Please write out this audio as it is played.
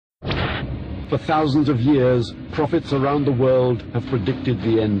For thousands of years, prophets around the world have predicted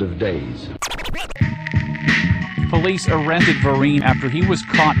the end of days. Police arrested Vereen after he was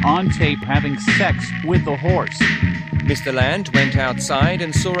caught on tape having sex with the horse. Mr. Land went outside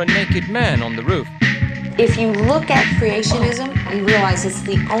and saw a naked man on the roof. If you look at creationism, you realize it's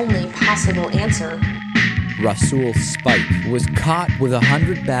the only possible answer. Rasul Spike was caught with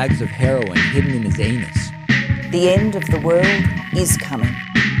 100 bags of heroin hidden in his anus. The end of the world is coming.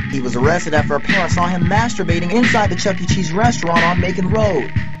 He was arrested after a parent saw him masturbating inside the Chuck E. Cheese restaurant on Macon Road.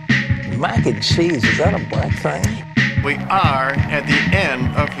 Mac and cheese, is that a black thing? We are at the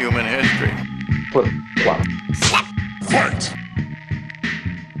end of human history. Fight!